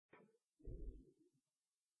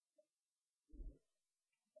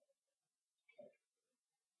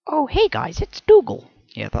Oh, hey guys, it's Doogl.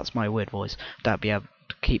 Yeah, that's my weird voice. Doubt I'll be able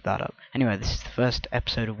to keep that up. Anyway, this is the first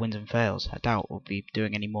episode of Wins and Fails. I doubt we'll be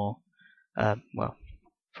doing any more, well,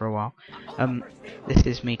 for a while. This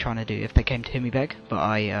is me trying to do If They Came to Hear Me Beg, but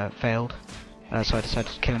I failed, so I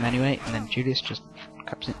decided to kill him anyway, and then Julius just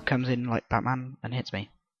comes in like Batman and hits me.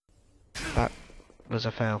 That was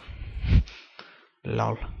a fail.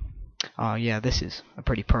 Lol. Oh yeah, this is a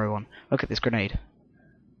pretty pro one. Look at this grenade.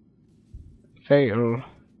 Fail.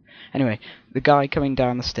 Anyway, the guy coming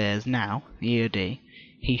down the stairs now, the EOD,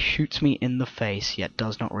 he shoots me in the face, yet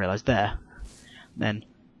does not realise there. Then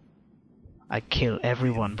I kill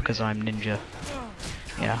everyone because I'm ninja.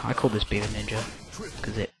 Yeah, I call this being a ninja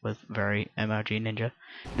because it was very MLG ninja.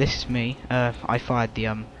 This is me. I fired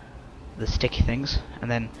the sticky things, and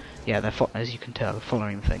then yeah, they're as you can tell, they're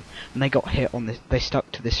following the thing, and they got hit on this. They stuck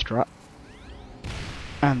to this strut,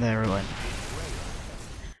 and they're ruined.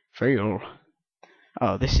 Fail.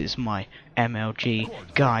 Oh, this is my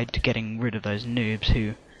MLG guide to getting rid of those noobs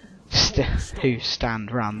who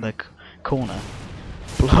stand round the corner.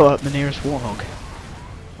 Blow up the nearest warthog.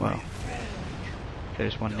 Well,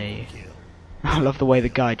 there's one near you. I love the way the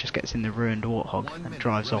guy just gets in the ruined warthog and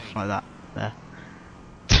drives off like that. There.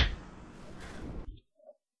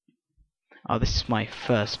 Oh, this is my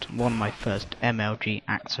one of my first MLG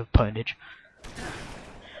acts of ponage.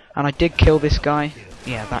 And I did kill this guy.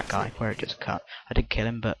 Yeah, that guy, where it just cut. I did kill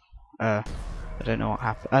him, but I don't know what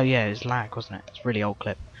happened. Oh yeah, it was lag, wasn't it? It's a really old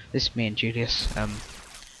clip. This is me and Julius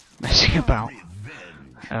messing about.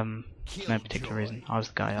 No particular reason. I was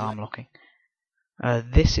the guy arm locking.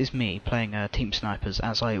 This is me playing Team Snipers,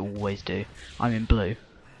 as I always do. I'm in blue.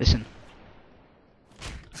 Listen.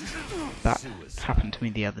 That happened to me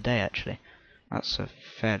the other day, actually. That's a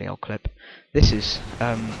fairly old clip. This is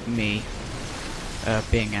me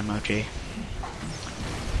being MLG.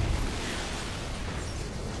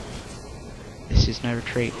 This is no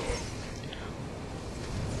retreat.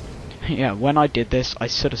 Yeah, when I did this, I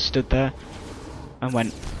sort of stood there and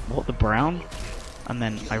went, "What the brown?" And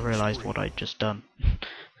then I realised what I'd just done.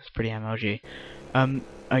 It's pretty MLG.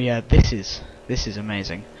 Oh yeah, this is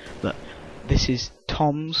amazing. Look, this is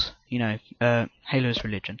Tom's, you know, Halo's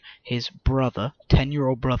religion. His brother,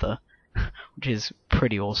 10-year-old brother, which is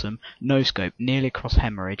pretty awesome. No scope, nearly across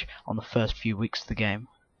hemorrhage on the first few weeks of the game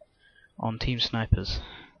on Team Snipers.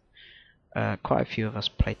 Quite a few of us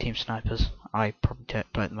play Team Snipers. I probably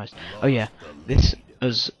play it the most. Oh yeah, this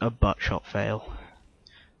is a butt shot fail.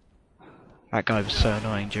 That guy was so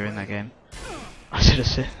annoying during that game. I sort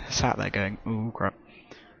of sat there going, ooh crap.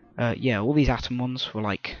 Yeah, all these atom ones were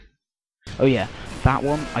like... Oh yeah, that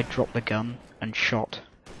one I dropped the gun and shot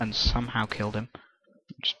and somehow killed him,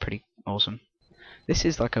 which is pretty awesome. This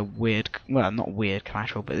is like a weird, well not weird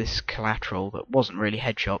collateral, but this is collateral that wasn't really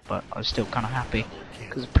headshot, but I was still kind of happy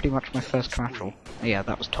because it's pretty much my first collateral. Yeah,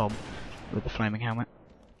 that was Tom with the flaming helmet.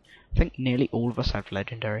 I think nearly all of us have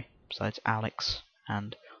legendary, besides Alex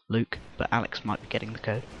and Luke, but Alex might be getting the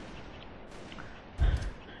code.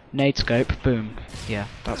 Nade scope, boom. Yeah,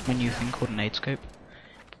 that's my new thing called nade scope.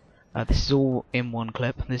 This is all in one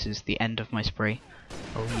clip. This is the end of my spree.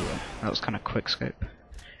 Oh yeah, that was kind of quick scope.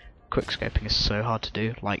 Quick scoping is so hard to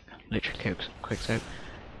do, like literally quick scope.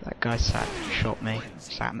 That guy shot me.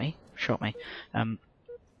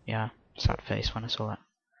 Yeah, sad face when I saw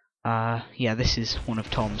that. Yeah, this is one of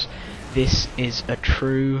Tom's. This is a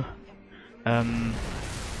true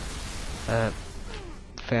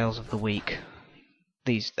fails of the week.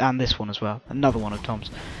 These and this one as well. Another one of Tom's.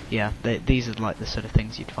 Yeah, these are like the sort of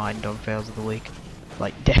things you'd find on fails of the week.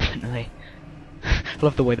 Like definitely. I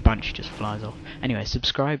love the way the banshee just flies off. Anyway,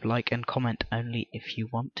 subscribe, like, and comment only if you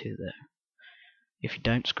want to, though. If you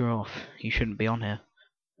don't, screw off. You shouldn't be on here.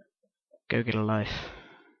 Go get a life.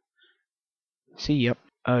 See ya.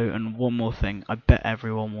 Oh, and one more thing. I bet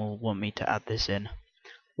everyone will want me to add this in.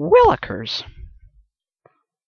 Willikers!